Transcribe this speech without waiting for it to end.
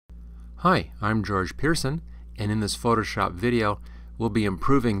Hi, I'm George Pearson, and in this Photoshop video we'll be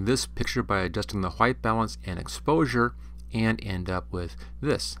improving this picture by adjusting the white balance and exposure and end up with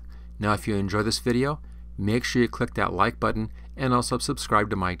this. Now if you enjoy this video, make sure you click that like button and also subscribe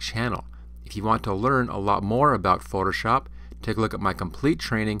to my channel. If you want to learn a lot more about Photoshop, take a look at my complete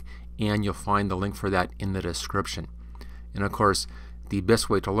training and you'll find the link for that in the description. And of course, the best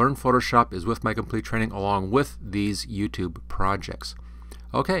way to learn Photoshop is with my complete training along with these YouTube projects.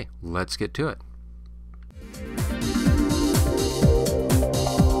 Okay, let's get to it.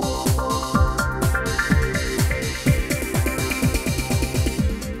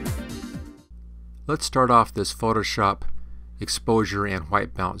 Let's start off this Photoshop exposure and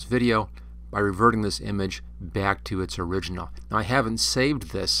white balance video by reverting this image back to its original. Now I haven't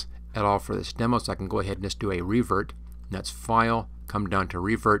saved this at all for this demo, so I can go ahead and just do a revert. And that's File, come down to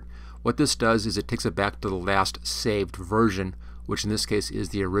Revert. What this does is it takes it back to the last saved version, which in this case is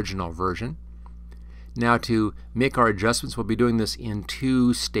the original version. Now to make our adjustments, we'll be doing this in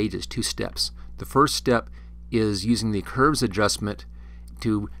two stages, two steps. The first step is using the curves adjustment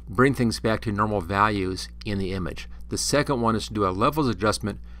to bring things back to normal values in the image. The second one is to do a levels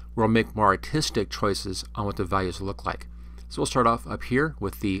adjustment where we'll make more artistic choices on what the values look like. So we'll start off up here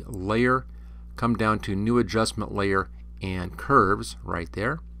with the layer, come down to new adjustment layer and curves right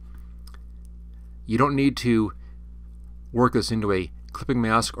there. You don't need to work this into a clipping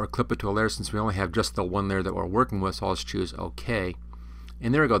mask or clip it to a layer since we only have just the one layer that we're working with, so I'll just choose OK.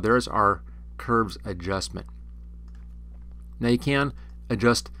 And there we go, there's our curves adjustment. Now you can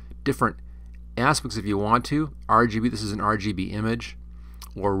adjust different aspects if you want to. RGB, this is an RGB image,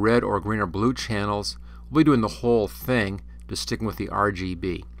 or red or green or blue channels. We'll be doing the whole thing, just sticking with the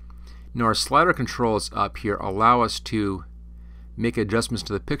RGB. Now our slider controls up here allow us to make adjustments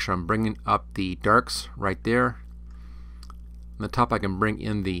to the picture. I'm bringing up the darks right there. On the top I can bring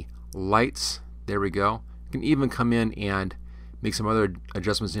in the lights. There we go. You can even come in and make some other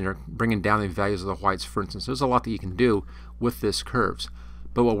adjustments in here, bringing down the values of the whites, for instance. There's a lot that you can do with this curves.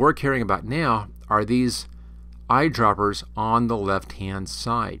 But what we're caring about now are these eyedroppers on the left-hand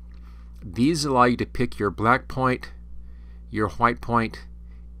side. These allow you to pick your black point, your white point,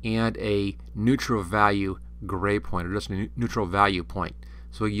 and a neutral value gray point, or just a neutral value point.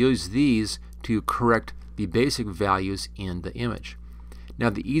 So we use these to correct the basic values in the image. Now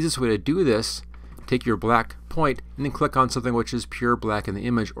the easiest way to do this, take your black point and then click on something which is pure black in the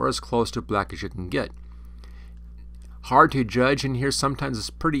image or as close to black as you can get. Hard to judge in here. Sometimes it's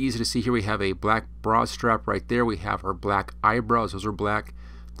pretty easy to see. Here we have a black bra strap right there. We have her black eyebrows. Those are black.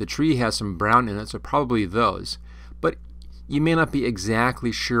 The tree has some brown in it, so probably those. But you may not be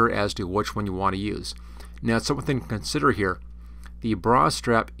exactly sure as to which one you want to use. Now something to consider here. The bra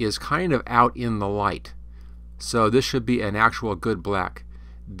strap is kind of out in the light, so this should be an actual good black.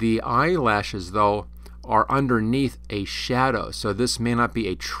 The eyelashes though are underneath a shadow, so this may not be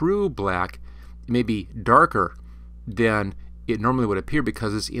a true black. It may be darker than it normally would appear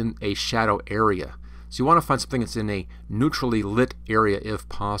because it's in a shadow area. So you want to find something that's in a neutrally lit area if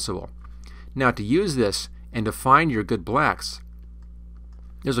possible. Now to use this and to find your good blacks,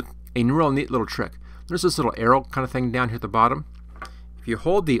 there's a real neat little trick. There's this little arrow kind of thing down here at the bottom. If you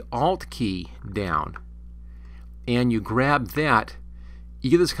hold the Alt key down and you grab that, you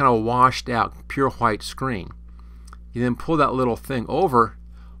get this kind of washed out pure white screen. You then pull that little thing over.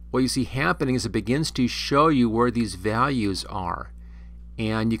 What you see happening is it begins to show you where these values are,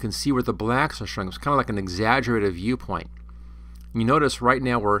 and you can see where the blacks are showing. It's kind of like an exaggerated viewpoint. You notice right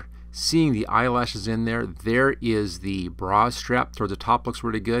now we're seeing the eyelashes in there. There is the bra strap towards the top, looks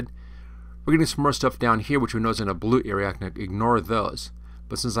really good. We're getting some more stuff down here which we know is in a blue area. I can ignore those.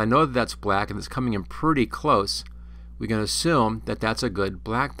 But since I know that that's black and it's coming in pretty close, we can assume that that's a good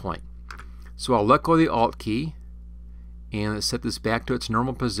black point. So I'll let go of the Alt key and set this back to its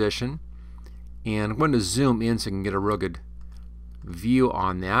normal position. And I'm going to zoom in so I can get a real good view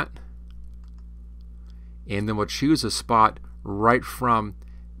on that. And then we'll choose a spot right from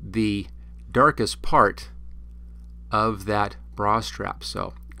the darkest part of that bra strap.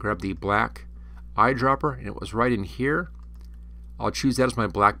 So grab the black eyedropper, and it was right in here. I'll choose that as my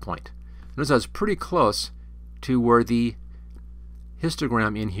black point. Notice that's pretty close to where the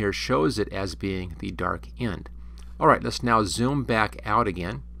histogram in here shows it as being the dark end. Alright, let's now zoom back out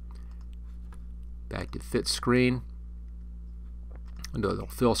again. Back to fit screen. And do a little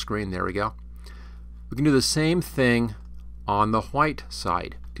fill screen, there we go. We can do the same thing on the white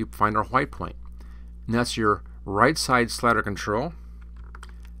side to find our white point. And that's your right side slider control.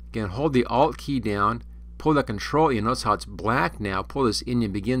 Again, hold the Alt key down, pull that control, you notice how it's black now, pull this in, you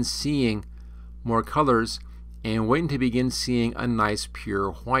begin seeing more colors and waiting to begin seeing a nice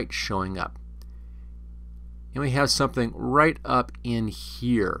pure white showing up. And we have something right up in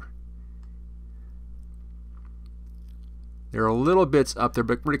here. There are little bits up there,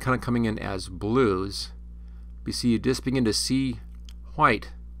 but really kind of coming in as blues. You see, you just begin to see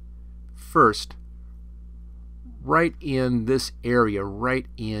white first right in this area, right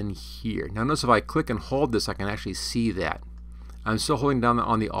in here. Now notice if I click and hold this, I can actually see that. I'm still holding down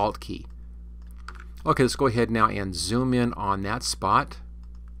on the Alt key. Okay, let's go ahead now and zoom in on that spot.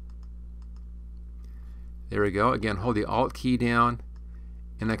 There we go. Again, hold the Alt key down,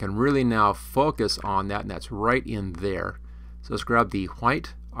 and I can really now focus on that, and that's right in there. So let's grab the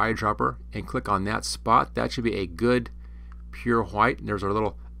white eyedropper and click on that spot. That should be a good pure white. And there's our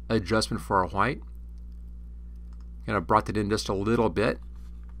little adjustment for our white. Kind of brought that in just a little bit.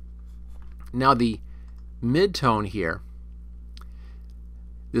 Now the mid-tone here,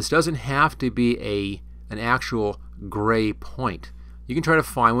 this doesn't have to be an actual gray point. You can try to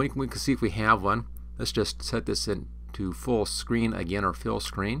find one. We can see if we have one. Let's just set this into full screen again, or fill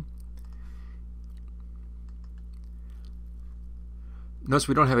screen. Notice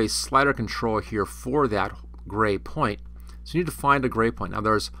we don't have a slider control here for that gray point. So you need to find a gray point. Now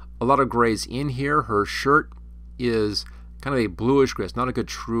there's a lot of grays in here. Her shirt is kind of a bluish gray. It's not a good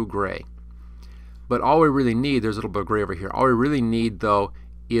true gray. But all we really need, there's a little bit of gray over here. All we really need though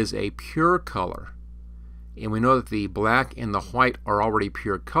is a pure color. And we know that the black and the white are already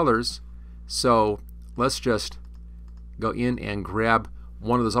pure colors. So let's just go in and grab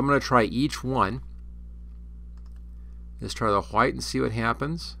one of those. I'm going to try each one. Let's try the white and see what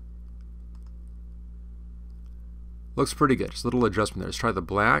happens. Looks pretty good. Just a little adjustment there. Let's try the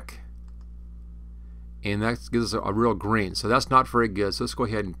black. And that gives us a real green. So that's not very good. So let's go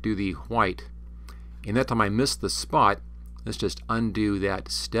ahead and do the white. And that time I missed the spot. Let's just undo that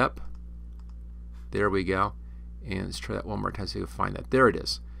step. There we go. And let's try that one more time so you can find that. There it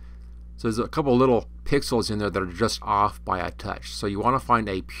is. So there's a couple little pixels in there that are just off by a touch. So you want to find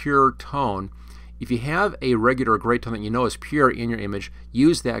a pure tone. If you have a regular gray tone that you know is pure in your image,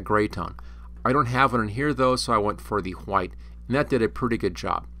 use that gray tone. I don't have one in here though, so I went for the white, and that did a pretty good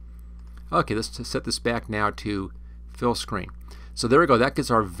job. Okay, let's set this back now to fill screen. So there we go. That gets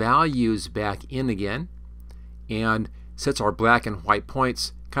our values back in again, and sets our black and white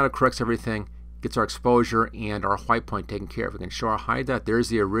points, kind of corrects everything, gets our exposure and our white point taken care of. We can show or hide that. There's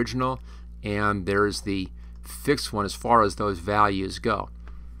the original, and there's the fixed one as far as those values go.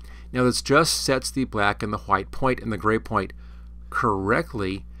 Now this just sets the black and the white point and the gray point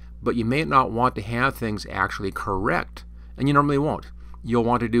correctly, but you may not want to have things actually correct, and you normally won't. You'll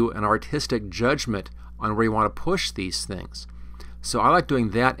want to do an artistic judgment on where you want to push these things. So I like doing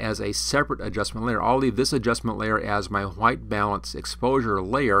that as a separate adjustment layer. I'll leave this adjustment layer as my white balance exposure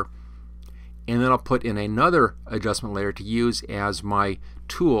layer, and then I'll put in another adjustment layer to use as my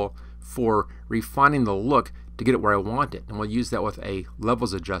tool for refining the look to get it where I want it. And we'll use that with a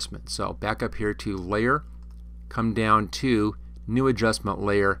levels adjustment. So back up here to layer, come down to new adjustment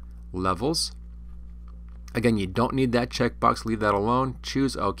layer, levels. Again, you don't need that checkbox, leave that alone,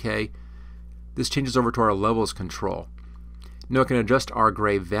 choose OK. This changes over to our levels control. Now I can adjust our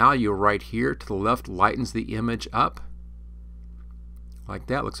gray value right here to the left, lightens the image up. Like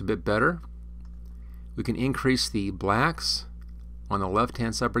that, looks a bit better. We can increase the blacks on the left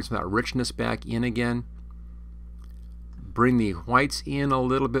hand side, bring some of that richness back in again. Bring the whites in a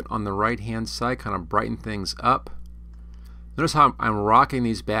little bit on the right hand side, kind of brighten things up. Notice how I'm rocking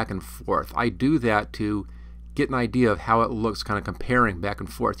these back and forth. I do that to get an idea of how it looks, kind of comparing back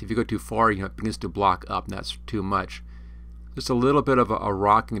and forth. If you go too far, it begins to block up, and that's too much. Just a little bit of a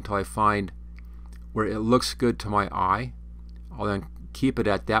rocking until I find where it looks good to my eye. I'll then keep it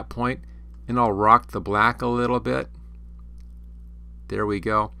at that point, and I'll rock the black a little bit. There we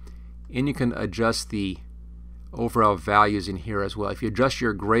go. And you can adjust the overall values in here as well. If you adjust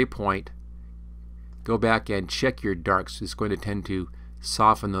your gray point, go back and check your darks. It's going to tend to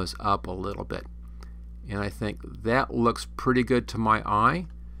soften those up a little bit. And I think that looks pretty good to my eye.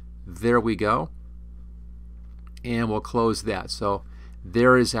 There we go. And we'll close that. So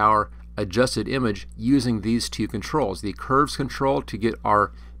there is our adjusted image using these two controls. The curves control to get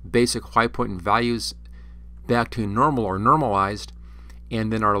our basic white point and values back to normal or normalized,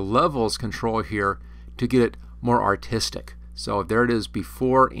 and then our levels control here to get it more artistic. So there it is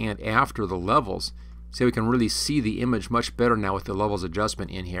before and after the levels. So we can really see the image much better now with the levels adjustment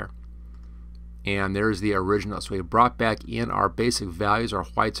in here. And there's the original. So we brought back in our basic values, our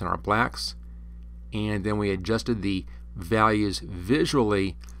whites and our blacks, and then we adjusted the values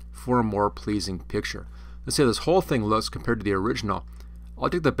visually for a more pleasing picture. Let's say this whole thing looks, compared to the original, I'll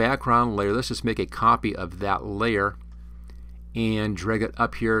take the background layer. Let's just make a copy of that layer and drag it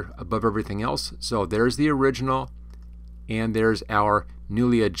up here above everything else. So there's the original, and there's our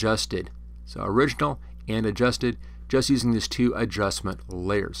newly adjusted. So original and adjusted, just using these two adjustment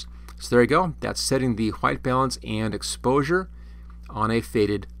layers. So there you go. That's setting the white balance and exposure on a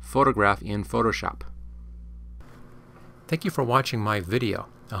faded photograph in Photoshop. Thank you for watching my video.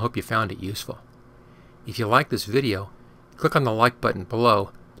 I hope you found it useful. If you like this video, click on the like button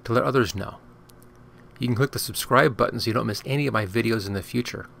below to let others know. You can click the subscribe button so you don't miss any of my videos in the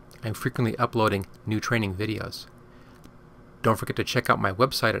future. I'm frequently uploading new training videos. Don't forget to check out my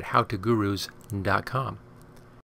website at howtogurus.com.